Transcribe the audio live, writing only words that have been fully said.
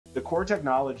The core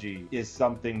technology is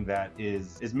something that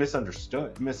is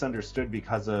misunderstood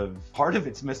because of part of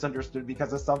it's misunderstood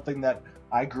because of something that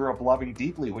I grew up loving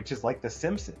deeply, which is like The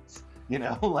Simpsons.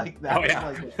 Like that. Oh,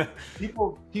 yeah. Like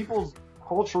people's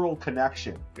cultural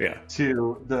connection Yeah.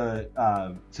 to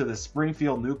the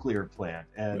Springfield nuclear plant.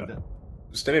 And yeah.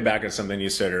 Stepping back at something you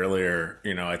said earlier,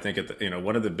 I think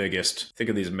one of the biggest, think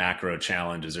of these macro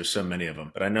challenges. There's so many of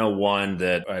them, but I know one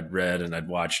that I'd read and I'd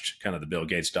watched kind of the Bill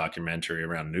Gates documentary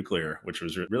around nuclear, which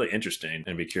was really interesting,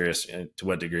 and be curious to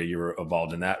what degree you were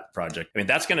involved in that project. I mean,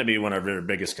 that's going to be one of their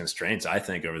biggest constraints, I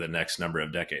think, over the next number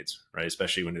of decades, right?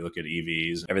 Especially when you look at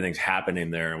EVs, everything's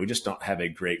happening there, and we just don't have a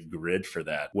great grid for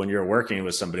that. When you're working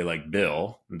with somebody like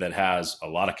Bill that has a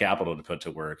lot of capital to put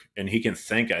to work, and he can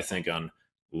think, I think, on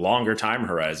longer time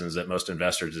horizons that most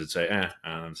investors would say,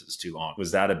 it's too long.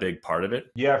 Was that a big part of it?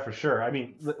 Yeah, for sure. I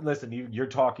mean, listen, you're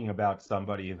talking about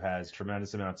somebody who has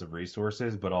tremendous amounts of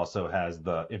resources, but also has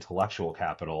the intellectual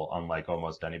capital, unlike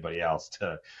almost anybody else,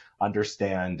 to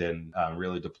understand and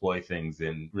really deploy things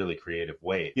in really creative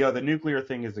ways. The nuclear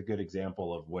thing is a good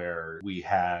example of where we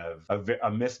have a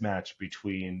mismatch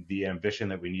between the ambition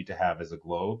that we need to have as a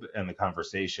globe and the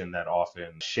conversation that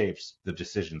often shapes the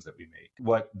decisions that we make.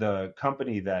 What the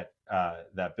company that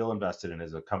Bill invested in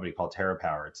is a company called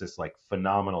TerraPower. It's this like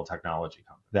phenomenal technology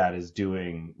company that is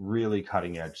doing really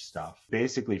cutting edge stuff,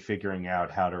 basically figuring out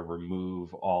how to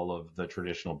remove all of the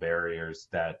traditional barriers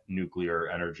that nuclear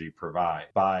energy provide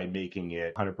by making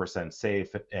it 100%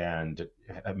 safe and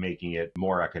making it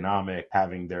more economic,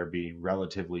 having there be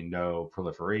relatively no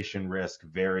proliferation risk,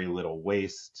 very little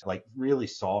waste, like really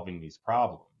solving these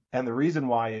problems. And the reason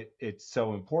why it's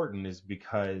so important is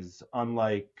because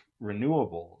unlike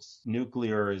renewables,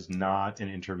 nuclear is not an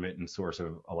intermittent source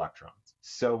of electrons.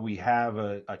 So we have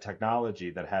a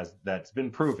technology that's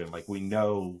been proven. Like, we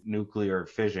know nuclear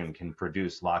fission can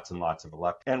produce lots and lots of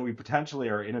electrons, and we potentially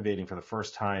are innovating for the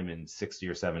first time in 60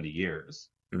 or 70 years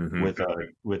with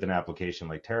an application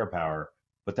like TerraPower.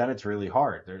 But then it's really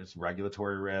hard. There's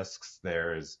regulatory risks,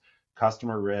 there's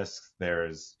customer risks,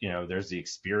 there's the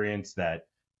experience that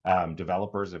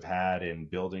developers have had in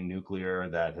building nuclear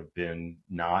that have been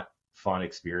not fun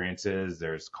experiences.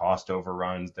 There's cost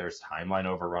overruns, there's timeline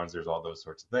overruns, there's all those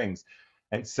sorts of things.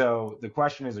 And so the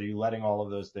question is, are you letting all of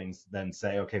those things then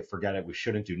say, okay, forget it, we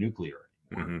shouldn't do nuclear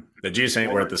anymore? The juice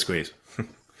ain't worth the squeeze.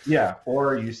 Yeah.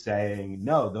 Or are you saying,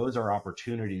 no, those are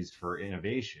opportunities for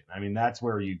innovation? I mean, that's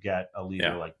where you get a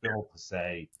leader like Bill to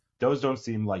say, those don't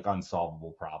seem like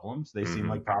unsolvable problems. They seem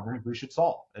like problems we should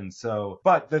solve. And so,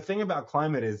 but the thing about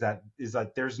climate is that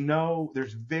there's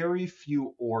very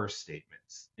few or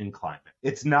statements in climate.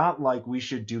 It's not like we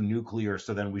should do nuclear,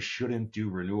 so then we shouldn't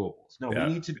do renewables. No,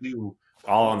 we need to do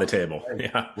all on the table.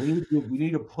 Yeah. We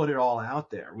need to put it all out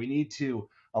there. We need to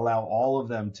allow all of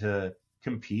them to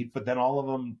compete, but then all of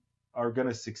them are going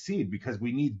to succeed because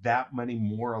we need that many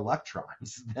more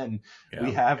electrons than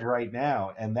we have right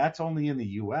now. And that's only in the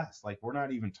US. Like, we're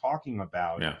not even talking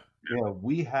about,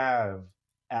 we have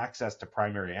access to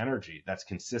primary energy that's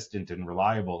consistent and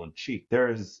reliable and cheap.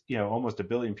 There's, almost 1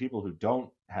 billion people who don't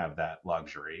have that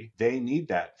luxury. They need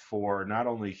that for not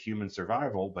only human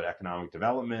survival, but economic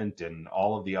development and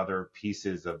all of the other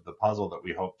pieces of the puzzle that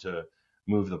we hope to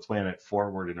move the planet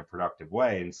forward in a productive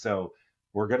way. And so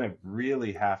we're going to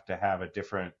really have to have a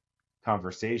different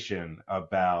conversation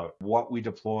about what we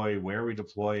deploy, where we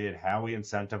deploy it, how we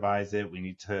incentivize it. We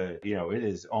need to, it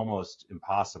is almost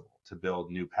impossible to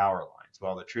build new power lines.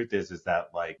 Well, the truth is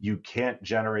that, like, you can't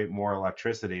generate more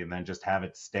electricity and then just have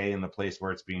it stay in the place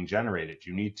where it's being generated.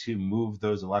 You need to move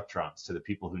those electrons to the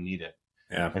people who need it.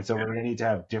 Yeah. And so we're going to need to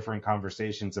have different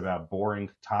conversations about boring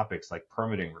topics like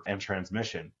permitting and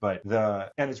transmission. And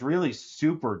it's really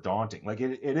super daunting. Like,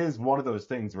 it is one of those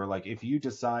things where, like, if you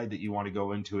decide that you want to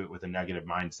go into it with a negative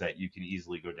mindset, you can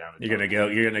easily go down. You're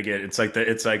going to get, it's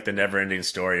like the never ending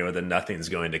story where nothing's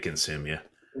going to consume you.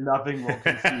 Nothing will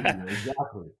consume you.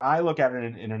 Exactly. I look at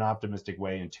it in an optimistic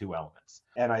way in two elements.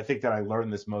 And I think that I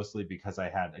learned this mostly because I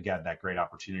had, again, that great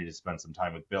opportunity to spend some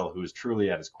time with Bill, who is truly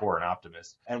at his core an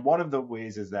optimist. And one of the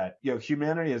ways is that,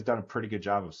 humanity has done a pretty good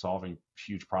job of solving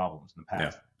huge problems in the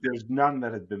past. Yeah. There's none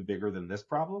that have been bigger than this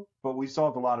problem, but we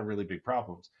solved a lot of really big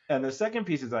problems. And the second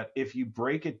piece is that if you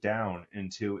break it down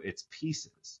into its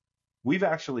pieces, we've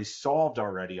actually solved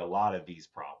already a lot of these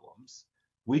problems.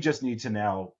 We just need to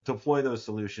now deploy those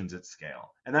solutions at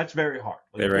scale. And that's very hard.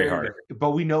 They're very hard.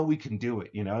 But we know we can do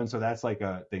it, And so that's like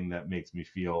a thing that makes me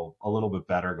feel a little bit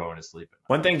better going to sleep at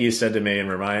night. One thing you said to me, and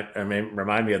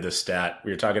remind me of this stat. We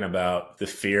were talking about the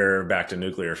fear, back to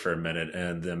nuclear for a minute,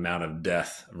 and the amount of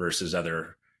death versus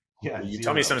other Yeah, You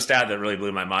told me some zero. stat that really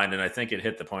blew my mind, and I think it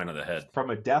hit the point on the head. From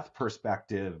a death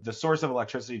perspective, the source of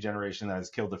electricity generation that has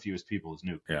killed the fewest people is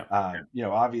nuclear. Yeah.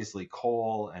 Obviously,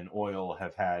 coal and oil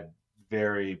have had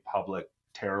very public,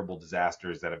 terrible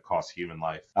disasters that have cost human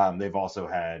life. They've also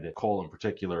had coal in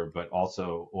particular, but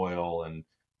also oil and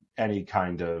any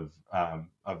kind of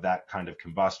that kind of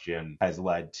combustion has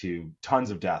led to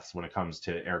tons of deaths when it comes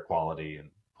to air quality and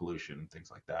pollution and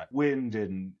things like that. Wind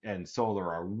and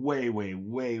solar are way, way,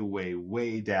 way, way,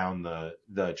 way down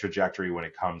the trajectory when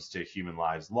it comes to human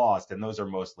lives lost, and those are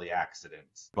mostly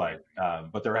accidents. But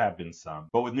there have been some.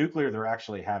 But with nuclear, there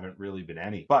actually haven't really been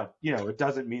any. But it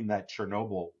doesn't mean that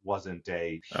Chernobyl wasn't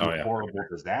a horrible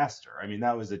disaster. I mean,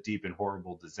 that was a deep and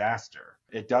horrible disaster.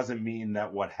 It doesn't mean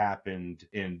that what happened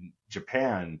in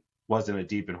Japan wasn't a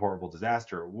deep and horrible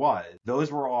disaster. It was.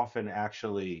 Those were often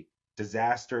actually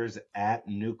disasters at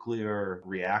nuclear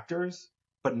reactors,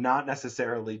 but not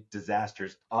necessarily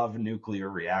disasters of nuclear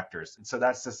reactors. And so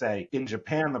that's to say, in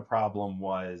Japan, the problem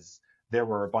was there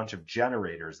were a bunch of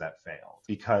generators that failed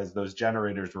because those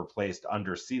generators were placed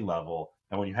under sea level.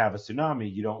 And when you have a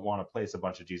tsunami, you don't want to place a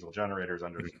bunch of diesel generators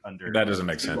under that doesn't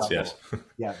make sense. Level. Yes.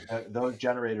 Yeah, those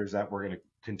generators that were going to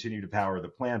continue to power the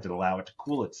plant and allow it to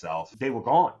cool itself, they were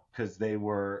gone because the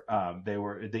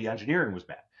engineering was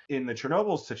bad. In the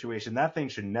Chernobyl situation, that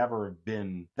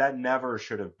never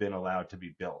should have been allowed to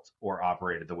be built or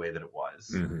operated the way that it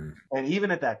was. Mm-hmm. And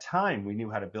even at that time, we knew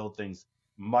how to build things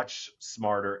much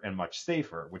smarter and much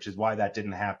safer, which is why that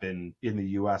didn't happen in the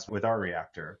US with our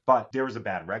reactor. But there was a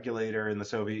bad regulator in the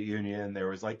Soviet Union.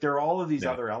 There are all of these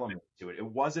other elements to it. It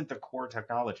wasn't the core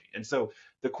technology. And so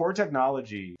the core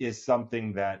technology is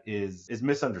something that is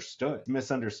misunderstood. It's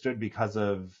misunderstood because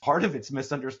of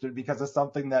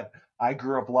something that I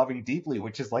grew up loving deeply,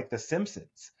 which is like The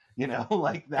Simpsons.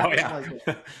 Like that.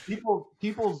 Like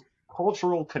people's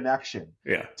cultural connection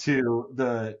to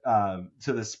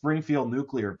the Springfield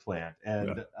nuclear plant.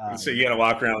 And so you got to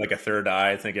walk around like a third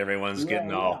eye. I think everyone's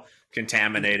getting all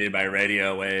contaminated by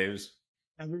radio waves.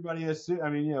 Everybody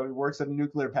works at a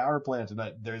nuclear power plant,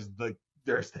 and there's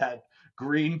that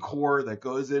green core that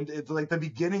goes into it's like the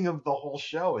beginning of the whole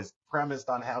show is premised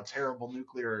on how terrible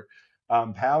nuclear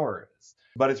power is.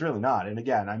 But it's really not. And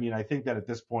again, I think that at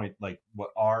this point, like what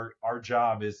our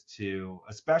job is to,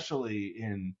 especially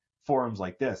in forums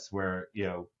like this where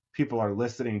people are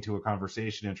listening to a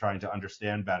conversation and trying to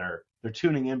understand better, they're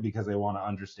tuning in because they want to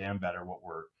understand better what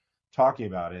we're talking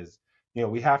about, is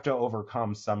we have to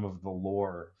overcome some of the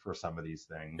lore for some of these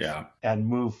things and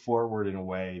move forward in a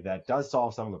way that does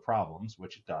solve some of the problems,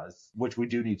 which it does, which we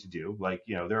do need to do. Like,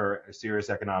 there are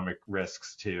serious economic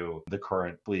risks to the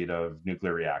current fleet of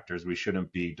nuclear reactors. We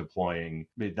shouldn't be deploying.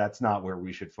 That's not where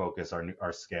we should focus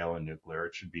our scale in nuclear.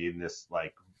 It should be in this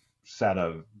like set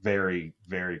of very,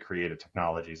 very creative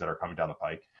technologies that are coming down the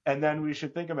pike. And then we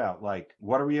should think about, like,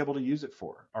 what are we able to use it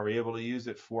for? Are we able to use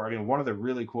it for, one of the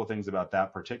really cool things about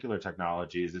that particular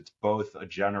technology is it's both a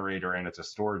generator and it's a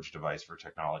storage device for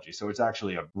technology. So it's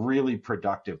actually a really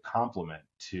productive complement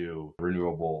to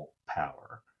renewable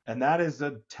power. And that is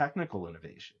a technical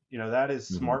innovation. That is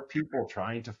smart people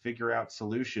trying to figure out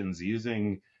solutions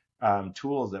using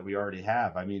tools that we already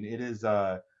have. It is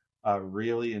a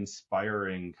really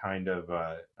inspiring kind of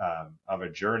a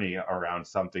journey around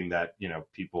something that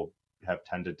people have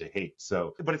tended to hate.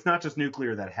 So, but it's not just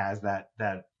nuclear that has that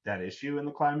issue in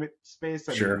the climate space.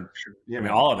 Sure.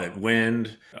 All of it,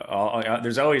 wind.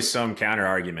 There's always some counter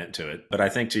argument to it. But I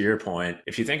think to your point,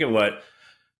 if you think of what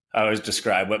I always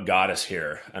describe, what got us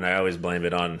here, and I always blame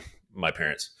it on my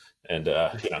parents. And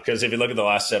because if you look at the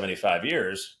last 75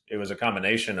 years, it was a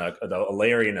combination of a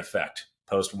layering effect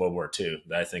post-World War II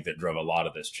that I think that drove a lot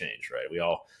of this change, right? We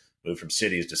all moved from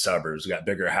cities to suburbs, we got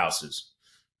bigger houses,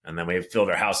 and then we filled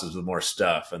our houses with more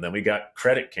stuff. And then we got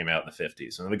credit came out in the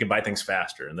 50s, and then we could buy things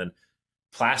faster. And then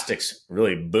plastics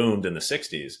really boomed in the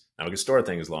 60s. Now we can store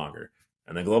things longer.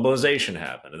 And then globalization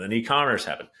happened, and then e-commerce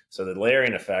happened. So the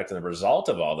layering effect and the result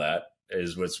of all that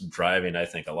is what's driving, I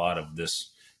think, a lot of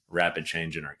this rapid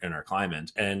change in our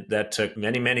climate. And that took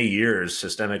many, many years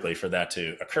systemically for that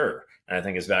to occur. And I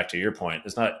think it's back to your point.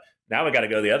 It's not, now we got to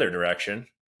go the other direction,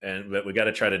 but we got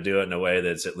to try to do it in a way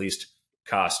that's at least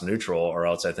cost neutral, or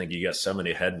else I think you get so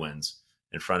many headwinds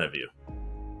in front of you.